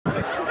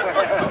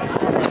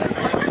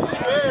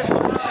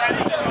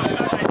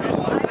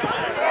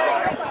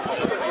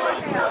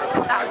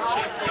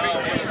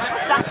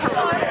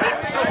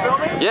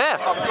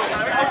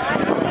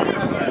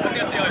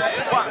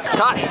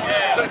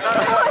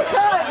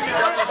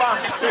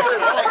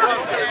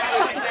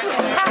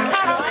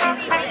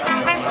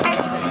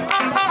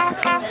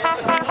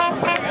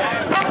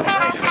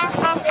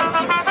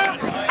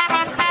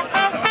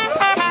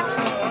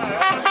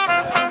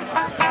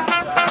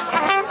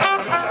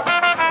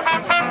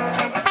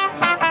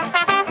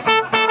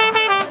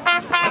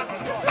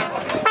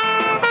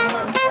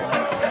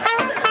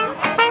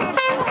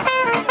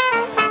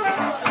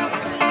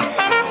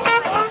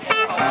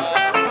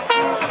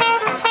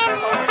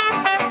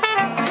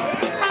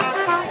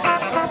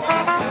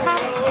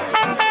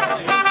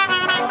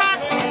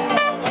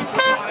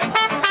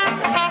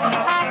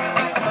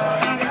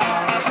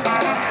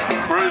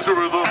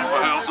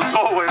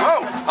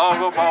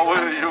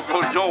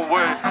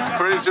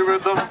crazy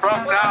rhythm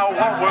from now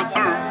on we're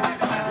through.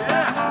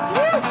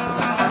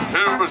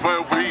 Here is where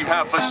we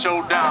have a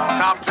showdown.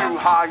 I'm too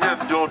high and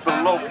you're too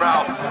low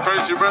brow.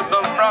 Crazy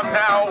rhythm from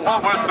now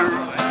on we're through.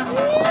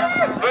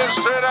 Let's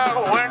sit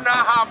out when the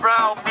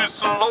highbrow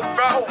meets the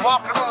lowbrow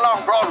walking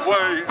along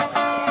Broadway.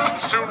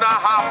 Soon the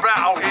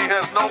highbrow, he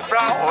has no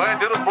brow, and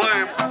it'll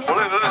blame,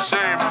 well it is a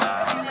shame.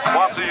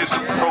 Whilst he is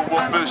in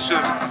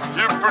prohibition,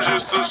 you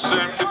produce the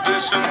same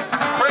condition.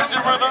 Crazy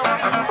rhythm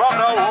from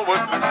now on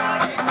we're through.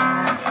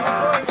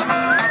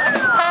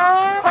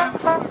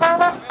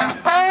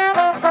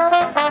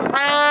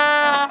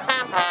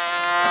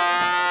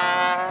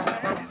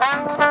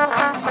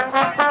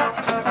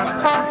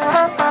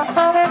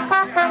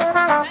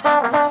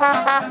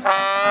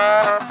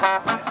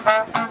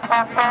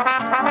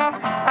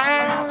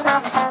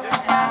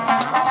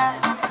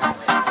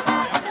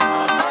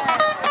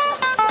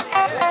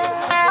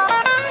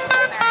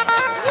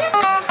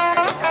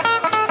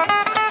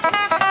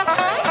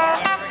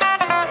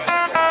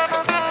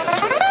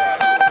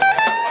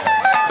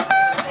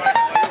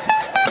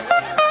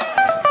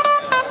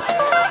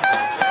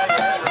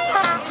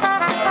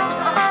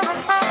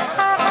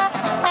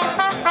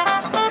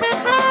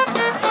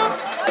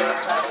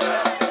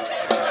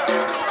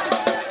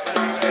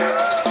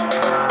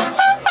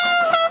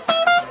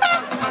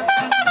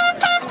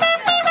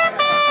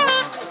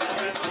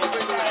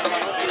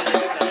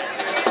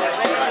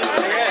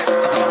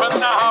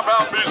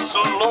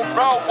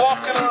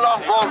 Walking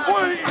along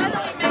Broadway.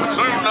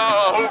 Soon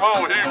now,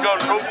 hobo, he got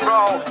no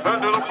brow,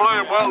 and it'll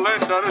blame, well,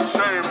 ain't that a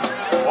shame?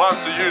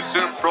 What's the use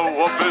in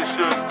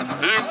prohibition?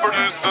 He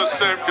produced the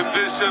same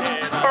condition.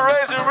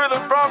 Crazy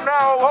rhythm from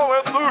now on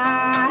we're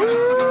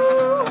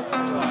through.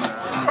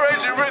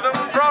 Crazy rhythm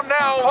from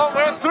now on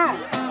we're through.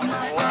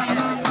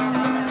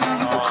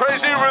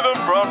 Crazy rhythm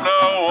from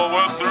now on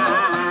we're through.